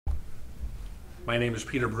My name is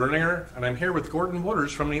Peter Bruninger, and I'm here with Gordon Wooders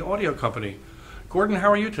from the audio company. Gordon,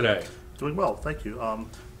 how are you today? Doing well, thank you.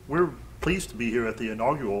 We're pleased to be here at the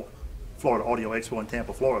inaugural Florida Audio Expo in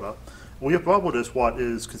Tampa, Florida. We have brought with us what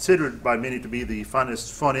is considered by many to be the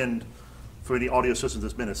finest front end for any audio system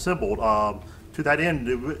that's been assembled. To that end,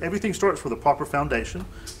 everything starts with a proper foundation,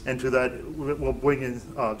 and to that we'll bring in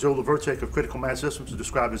Joe Laverchek of Critical Mass Systems to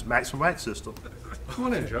describe his maximum rack system. Come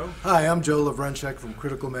on in, Joe. Hi, I'm Joe Laverchek from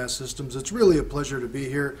Critical Mass Systems. It's really a pleasure to be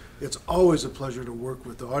here. It's always a pleasure to work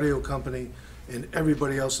with the audio company and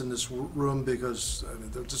everybody else in this room because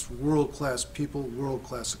they're just world-class people,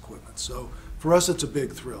 world-class equipment. So for us, it's a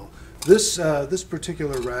big thrill. This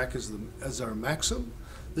particular rack is our Maxim.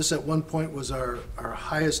 This at one point was our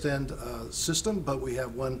highest end system, but we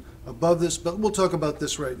have one above this, but we'll talk about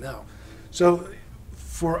this right now. So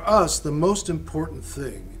for us, the most important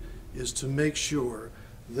thing is to make sure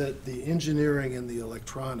that the engineering and the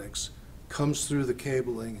electronics comes through the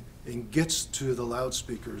cabling and gets to the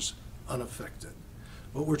loudspeakers unaffected.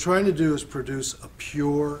 What we're trying to do is produce a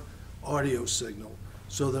pure audio signal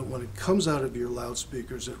so that when it comes out of your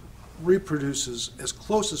loudspeakers, it reproduces as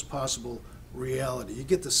close as possible reality. You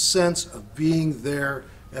get the sense of being there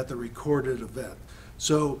at the recorded event.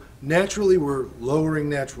 So naturally we're lowering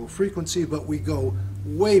natural frequency, but we go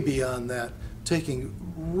way beyond that, taking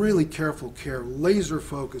really careful care, laser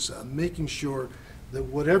focus on making sure that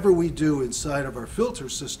whatever we do inside of our filter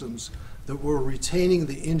systems, that we're retaining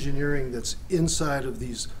the engineering that's inside of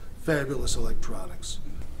these fabulous electronics.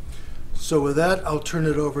 So with that, I'll turn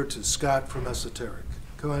it over to Scott from Esoteric.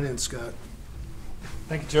 Come on in, Scott.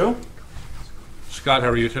 Thank you, Joe. Scott, how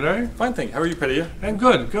are you today? Fine, thank you. How are you, Peter? And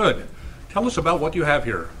good, good. Tell us about what you have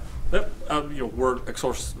here. Yep, we're of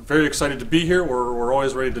course very excited to be here. We're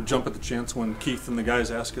always ready to jump at the chance when Keith and the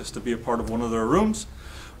guys ask us to be a part of one of their rooms.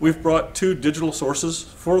 We've brought two digital sources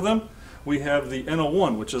for them. We have the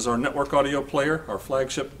N01, which is our network audio player, our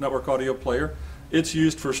flagship network audio player. It's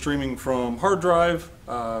used for streaming from hard drive,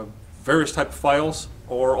 various type of files,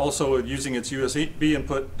 or also using its USB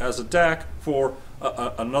input as a DAC for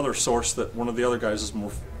another source that one of the other guys is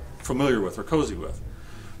more familiar with or cozy with.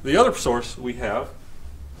 The other source we have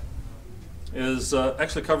is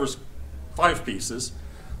actually covers 5 pieces.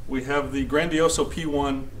 We have the Grandioso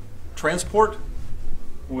P1 transport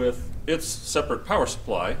with its separate power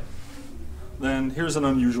supply. Then here's an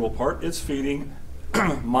unusual part. It's feeding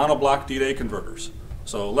monoblock D-Day converters.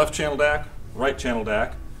 So left channel DAC, right channel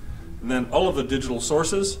DAC. And then all of the digital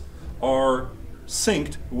sources are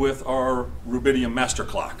synced with our rubidium master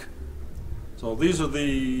clock. So these are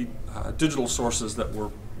the digital sources that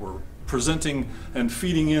we're presenting and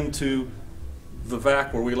feeding into the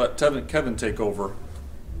VAC where we let Kevin take over.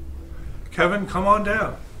 Kevin, come on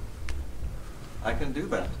down. I can do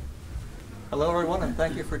that. Hello everyone, and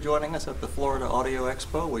thank you for joining us at the Florida Audio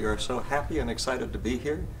Expo. We are so happy and excited to be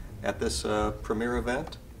here at this premier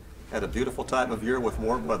event at a beautiful time of year with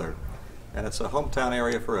warm weather. And it's a hometown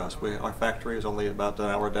area for us. Our factory is only about an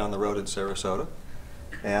hour down the road in Sarasota.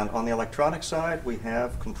 And on the electronic side, we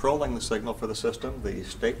have controlling the signal for the system, the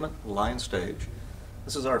statement line stage.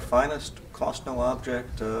 This is our finest cost no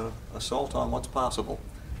object assault on what's possible.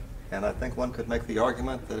 And I think one could make the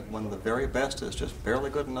argument that when the very best is just barely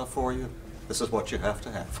good enough for you, this is what you have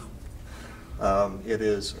to have. It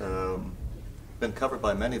has been covered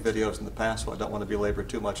by many videos in the past, so I don't want to belabor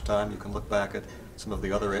too much time. You can look back at some of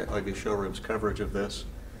the other AV showrooms coverage of this.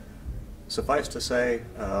 Suffice to say,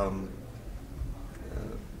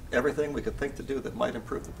 everything we could think to do that might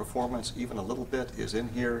improve the performance even a little bit is in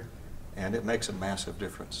here, and it makes a massive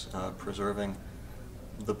difference, preserving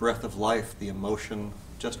the breath of life, the emotion,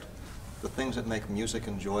 just the things that make music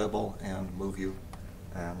enjoyable and move you.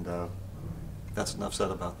 And that's enough said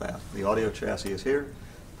about that. The audio chassis is here.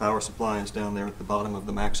 Power supply is down there at the bottom of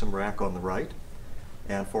the Maxim rack on the right.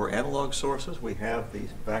 And for analog sources, we have the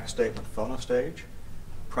VAC statement phonostage,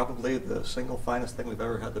 probably the single finest thing we've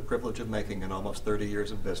ever had the privilege of making in almost 30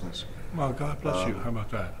 years of business. Well, God bless you. How about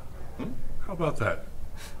that? How about that?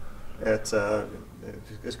 It's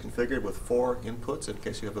configured with 4 inputs in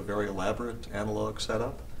case you have a very elaborate analog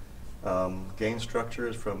setup. Gain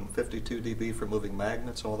structures from 52 dB for moving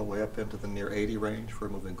magnets all the way up into the near 80 range for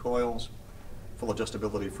moving coils. Full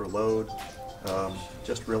adjustability for load.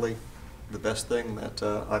 Just really the best thing that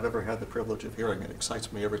I've ever had the privilege of hearing. It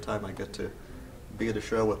excites me every time I get to be at a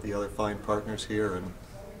show with the other fine partners here and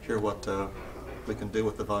hear what we can do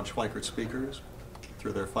with the von Schweikert speakers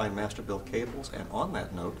through their fine Masterbuilt cables. And on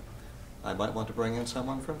that note, I might want to bring in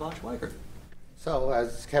someone from von Schweikert. So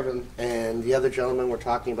as Kevin and the other gentlemen were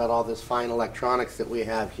talking about all this fine electronics that we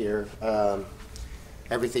have here,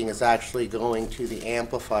 Everything is actually going to the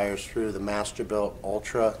amplifiers through the Masterbuilt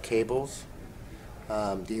Ultra cables.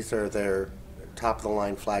 These are their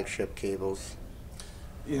top-of-the-line flagship cables.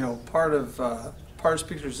 You know, part of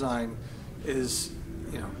speaker design is,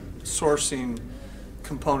 you know, sourcing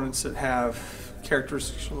components that have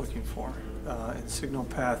characteristics you're looking for. In signal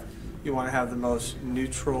path, you want to have the most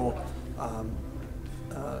neutral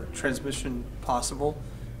transmission possible,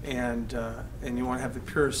 and you want to have the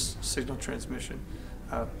purest signal transmission.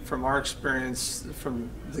 From our experience from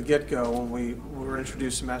the get-go, when we were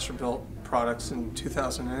introducing Masterbuilt products in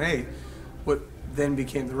 2008, what then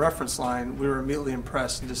became the reference line, we were immediately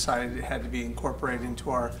impressed and decided it had to be incorporated into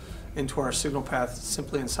our signal path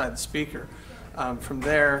simply inside the speaker. From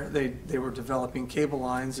there, they were developing cable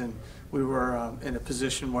lines, and we were in a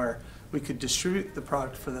position where we could distribute the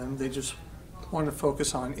product for them. They just wanted to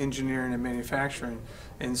focus on engineering and manufacturing,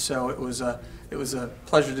 and so it was a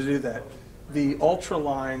pleasure to do that. The Ultra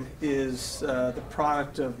line is the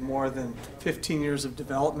product of more than 15 years of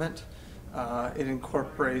development. It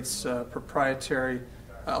incorporates a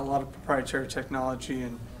lot of proprietary technology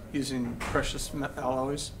and using precious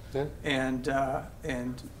alloys, Yeah.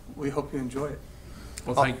 and we hope you enjoy it.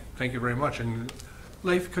 Well, thank you very much. And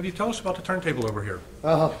Leif, could you tell us about the turntable over here?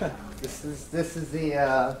 Oh, this is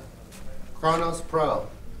the Kronos Pro.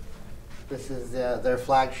 This is their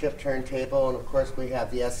flagship turntable, and of course we have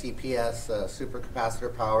the SCPS super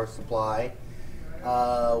capacitor power supply.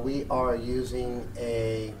 We are using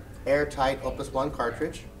a airtight Opus 1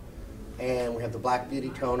 cartridge, and we have the Black Beauty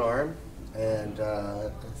tone arm, and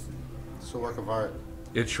it's a work of art.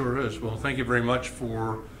 It sure is. Well, thank you very much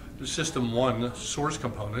for the System 1 source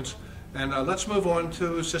components. And let's move on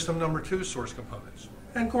to System number 2 source components.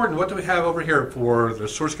 And Gordon, what do we have over here for the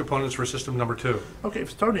source components for System number 2? Okay,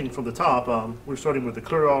 starting from the top, we're starting with the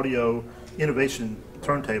Clear Audio Innovation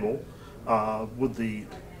turntable with the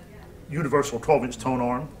universal 12-inch tone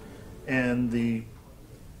arm and the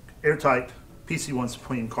airtight PC1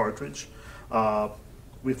 Supreme cartridge.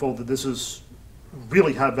 We feel that this is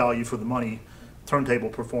really high value for the money turntable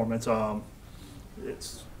performance.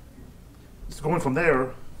 It's going from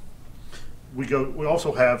there. We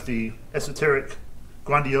also have the esoteric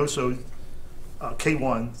Grandioso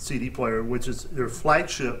K1 CD player, which is their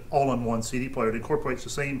flagship all-in-one CD player. It incorporates the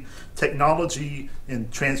same technology in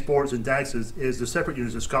transports and DACs as the separate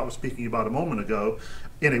units that Scott was speaking about a moment ago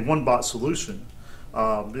in a one-bot solution.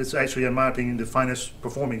 It's actually, in my opinion, the finest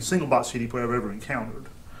performing single-bot CD player I've ever encountered.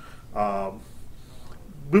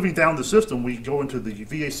 Moving down the system, we go into the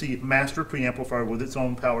VAC master preamplifier with its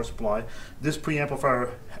own power supply. This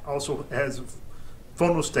preamplifier also has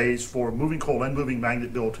phono stage for moving coil and moving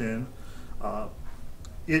magnet built in.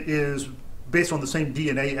 It is based on the same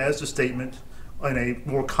DNA as the statement in a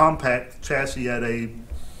more compact chassis at a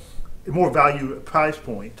more value price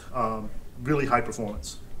point. Really high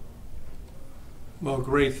performance. Well,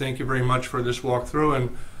 great. Thank you very much for this walkthrough.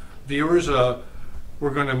 And viewers, we're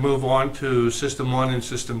going to move on to System 1 and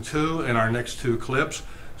System 2 in our next two clips.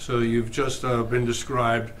 So you've just been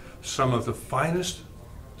described some of the finest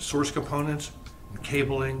source components and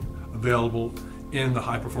cabling available in the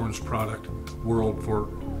high-performance product world for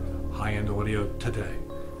high-end audio today.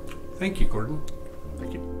 Thank you, Gordon.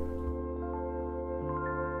 Thank you.